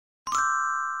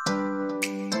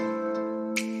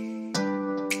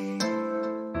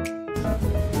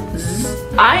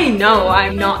I know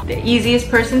I'm not the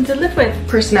easiest person to live with.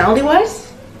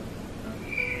 Personality-wise?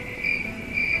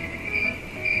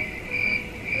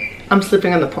 I'm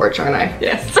sleeping on the porch, aren't I?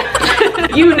 Yes.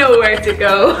 You know where to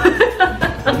go.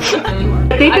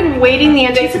 They've been waiting. The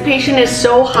anticipation is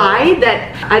so high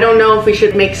that I don't know if we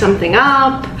should make something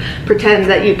up, pretend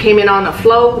that you came in on a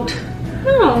float.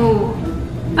 No.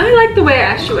 I like the way I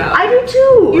asked you out. I do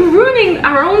too. You're ruining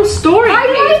our own story,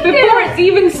 Paige, before it's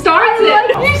even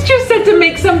started. You just said to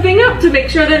make something up to make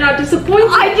sure they're not disappointed.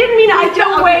 I didn't mean I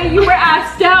don't. The way you were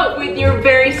asked out with your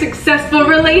very successful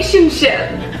relationship.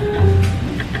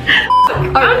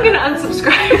 I'm gonna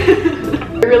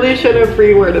unsubscribe. I really should have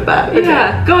reworded that. Okay.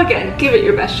 Yeah, go again. Give it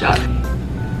your best shot.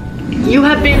 You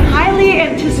have been highly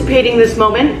anticipating this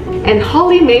moment, and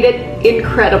Holly made it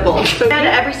incredible. So I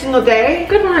every single day.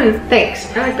 Good one. Thanks.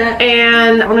 I like that.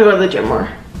 And I want to go to the gym more.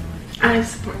 I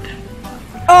support that.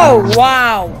 Oh,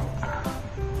 wow.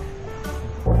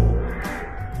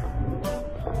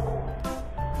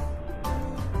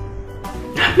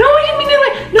 No, I didn't mean it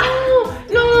like, no,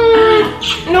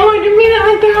 I didn't mean it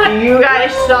like that. You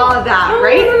guys saw that,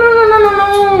 right?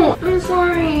 No. I'm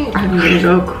sorry. I'm gonna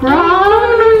go cry.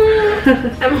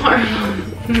 I'm horrible.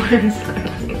 I'm sorry.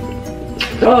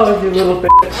 Oh, you little bitch.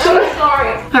 I'm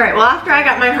sorry. Alright, well after I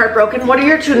got my heart broken, what are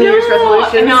your 2 New Year's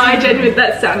resolutions? No, I did.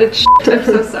 That sounded shit. I'm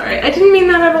so sorry. I didn't mean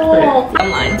that at all. I'm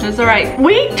lying. It's alright.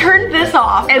 We turned this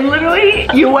off and literally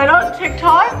you went on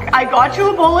TikTok, I got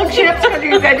you a bowl of chips because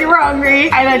you said you were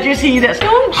hungry, and I just see this.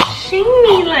 Don't shame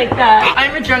me like that.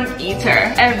 I'm a drunk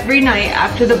eater. Every night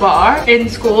after the bar in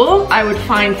school, I would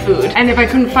find food. And if I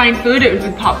couldn't find food, it would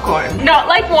be popcorn. Not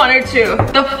like 1 or 2.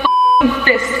 The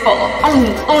fistful.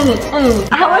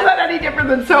 How is that any different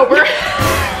than sober?